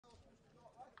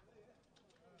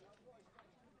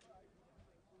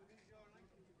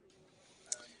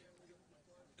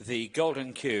the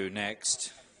Golden Q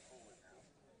next.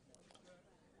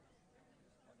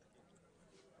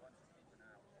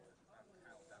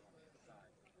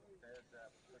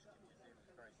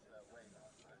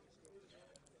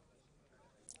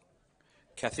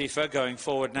 Katheefa going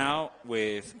forward now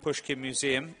with Pushkin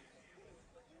Museum.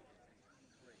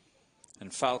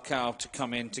 And Falcao to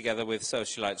come in together with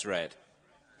Socialites Red.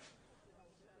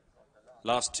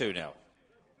 Last two now.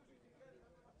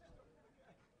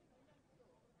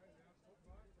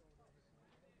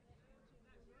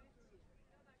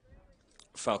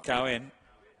 Falcao in.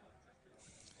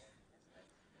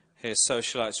 Here's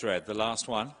Socialites Red, the last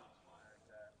one.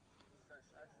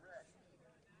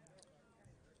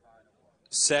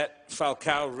 Set,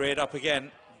 Falcao reared up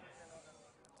again.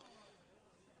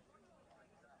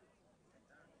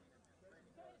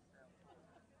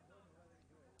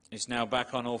 He's now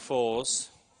back on all fours.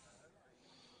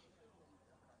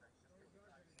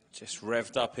 Just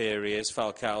revved up here he is,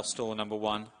 Falcao, stall number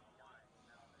one.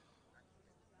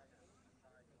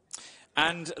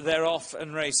 And they're off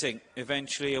and racing.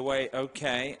 Eventually away,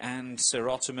 okay. And Sir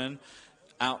Ottoman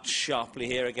out sharply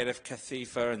here again of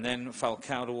Katheefa, and then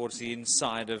Falcao towards the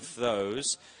inside of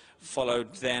those.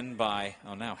 Followed then by,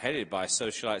 now headed by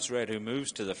Socialites Red, who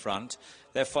moves to the front.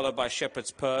 They're followed by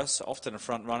Shepherd's Purse, often a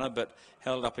front runner, but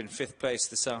held up in 5th place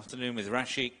this afternoon with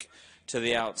Rashik to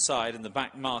the outside. And the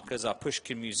back markers are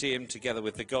Pushkin Museum together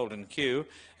with the Golden Q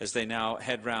as they now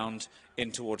head round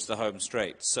in towards the home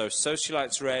straight. So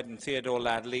Socialites Red and Theodore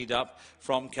Ladd lead up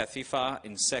from Katheefa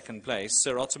in 2nd place.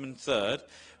 Sir Ottoman 3rd.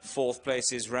 4th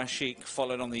place is Rashik,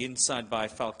 followed on the inside by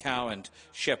Falcao and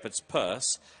Shepherd's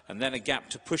Purse. And then a gap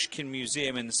to Pushkin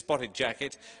Museum in the spotted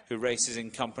jacket, who races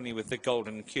in company with the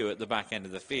Golden Q at the back end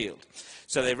of the field.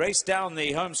 So they race down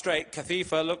the home straight.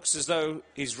 Katheefa looks as though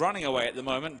he's running away at the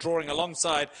moment, drawing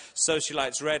alongside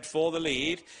Socialites Red for the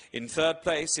lead. In 3rd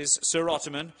place is Sir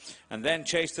Ottoman, and then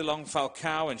chased along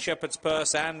Falcao and Shepherd's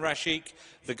Purse and Rashik.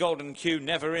 The Golden Q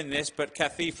never in this, but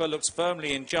Katheefa looks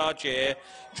firmly in charge here.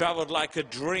 Travelled like a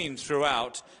dream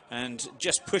throughout and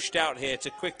just pushed out here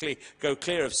to quickly go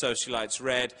clear of Socialites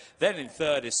Red. Then in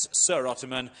 3rd is Sir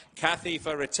Ottoman.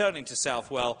 Katheefa, returning to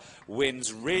Southwell,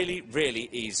 wins really, really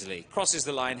easily. Crosses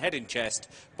the line head in chest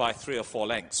by 3 or 4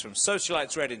 lengths. From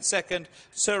Socialites Red in 2nd,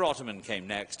 Sir Ottoman came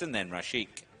next, and then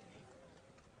Rashik.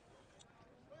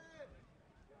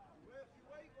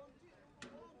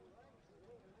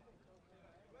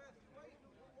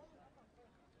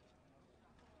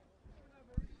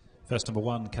 First number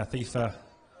 1, Katheefa.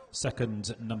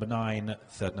 2nd, number 9.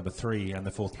 3rd, number 3. And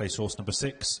the 4th place horse, number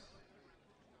 6.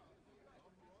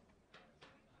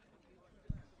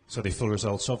 So the full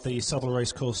results of the Southwell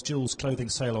Racecourse Jewels Clothing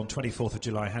Sale on 24th of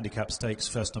July Handicap Stakes.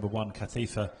 First number 1,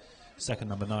 Katheefa. 2nd,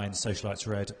 number 9, Socialites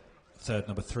Red. 3rd,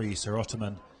 number 3, Sir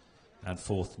Ottoman. And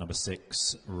 4th, number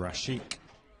 6, Rashik.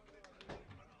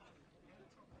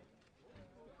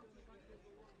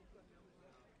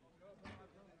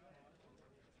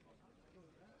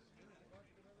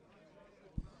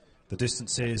 The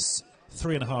distance is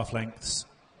 3.5 lengths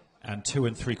and 2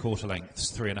 3/4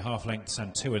 lengths. 3.5 lengths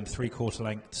and 2 3/4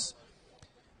 lengths.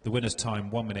 The winner's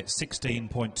time, 1 minute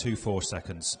 16.24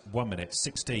 seconds. 1 minute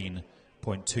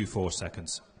 16.24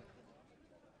 seconds.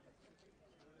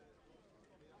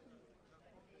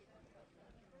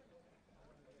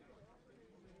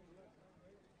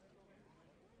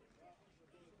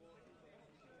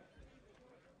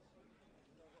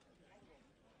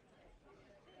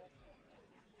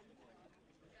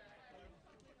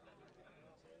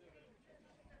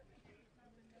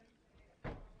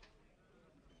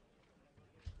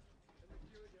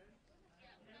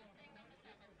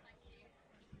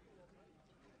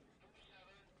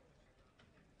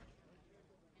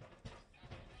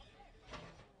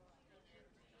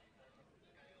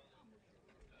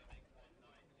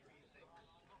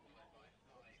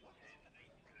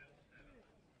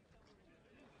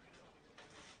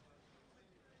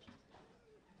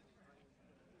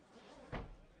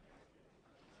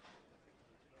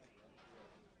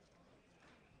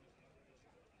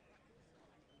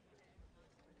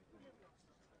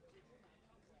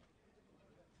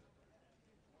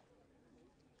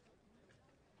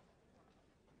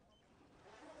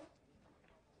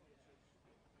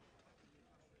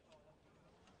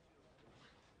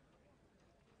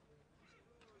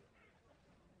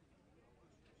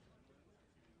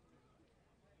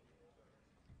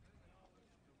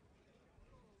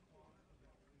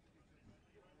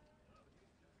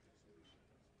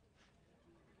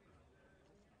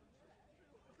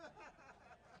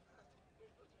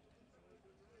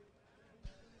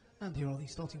 And here are the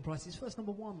starting prices. First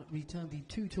number 1 returned the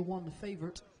 2-to-1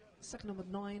 favourite Second number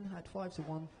 9 had 5 to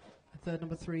 1. And third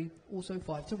number 3 also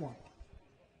 5 to 1.